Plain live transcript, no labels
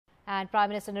And Prime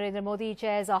Minister Narendra Modi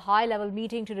chairs a high-level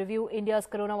meeting to review India's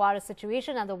coronavirus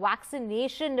situation and the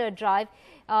vaccination drive.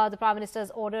 The Prime Minister has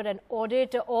ordered an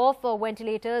audit of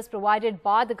ventilators provided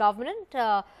by the government.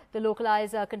 The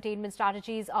localized containment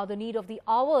strategies are the need of the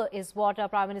hour, is what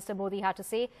Prime Minister Modi had to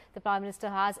say. The Prime Minister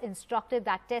has instructed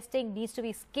that testing needs to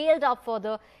be scaled up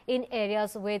further in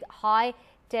areas with high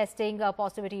testing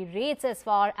positivity rates as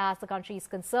far as the country is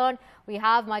concerned. We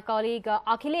have my colleague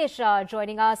Akhilesh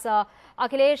joining us.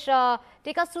 Akhilesh,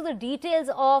 take us through the details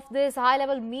of this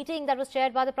high-level meeting that was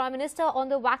chaired by the Prime Minister on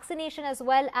the vaccination as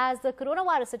well as the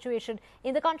coronavirus situation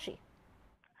in the country.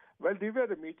 Well, Divya,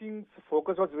 the meeting's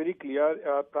focus was very clear.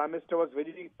 Prime Minister was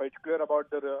very particular about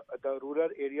the rural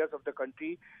areas of the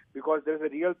country because there is a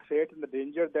real threat and the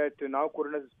danger that now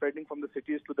corona is spreading from the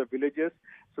cities to the villages.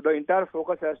 So the entire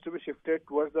focus has to be shifted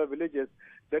towards the villages.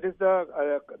 That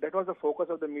was the focus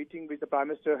of the meeting which the Prime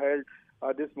Minister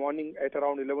held this morning at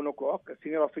around 11 o'clock.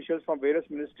 Senior officials from various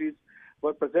ministries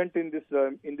were present in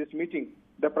this meeting.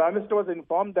 The Prime Minister was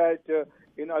informed that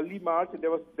in early March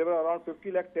there were around 50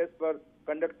 lakh tests were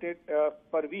conducted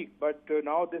per week, but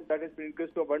now that has been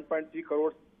increased to 1.3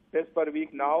 crore tests per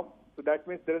week now. So that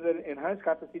means there is an enhanced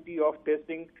capacity of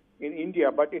testing in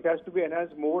India, but it has to be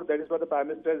enhanced more. That is what the Prime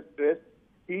Minister has stressed.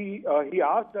 He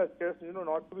asked the states,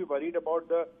 not to be worried about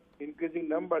the increasing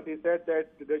numbers. He said that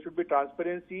there should be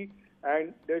transparency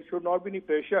and there should not be any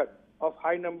pressure of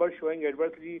high numbers showing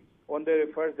adversely on their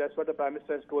efforts. That's what the Prime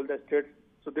Minister has told the states.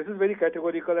 So this is very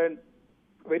categorical and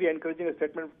very encouraging a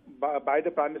statement by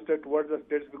the Prime Minister towards the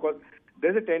states, because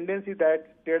there's a tendency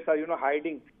that states are,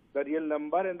 hiding the real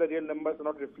number, and the real numbers are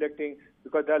not reflecting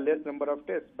because there are less number of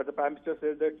tests. But the Prime Minister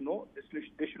says that no, this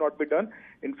should not be done.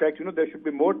 In fact, there should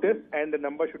be more tests and the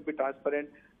number should be transparent.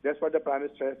 That's what the Prime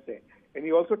Minister has said. And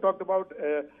he also talked about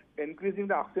increasing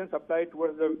the oxygen supply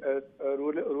towards the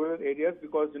rural areas,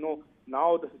 because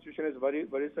now the situation is very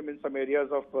worrisome in some areas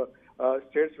of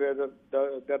states where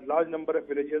there are large number of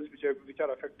villages which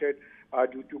are affected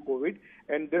due to COVID.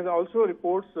 And there's also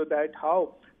reports that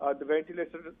how the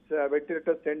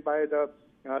ventilators sent by the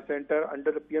center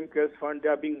under the PM Cares Fund, they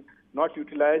are being not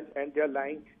utilized and they are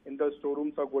lying in the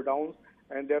storerooms or godowns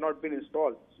and they are not being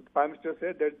installed. So the Prime Minister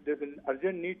said that there's an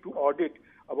urgent need to audit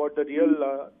about the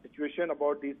real situation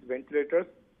about these ventilators,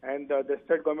 and the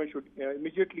state government should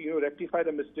immediately rectify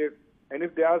the mistakes, and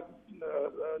if they are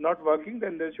not working,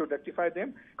 then they should rectify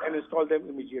them and install them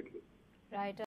immediately. Right.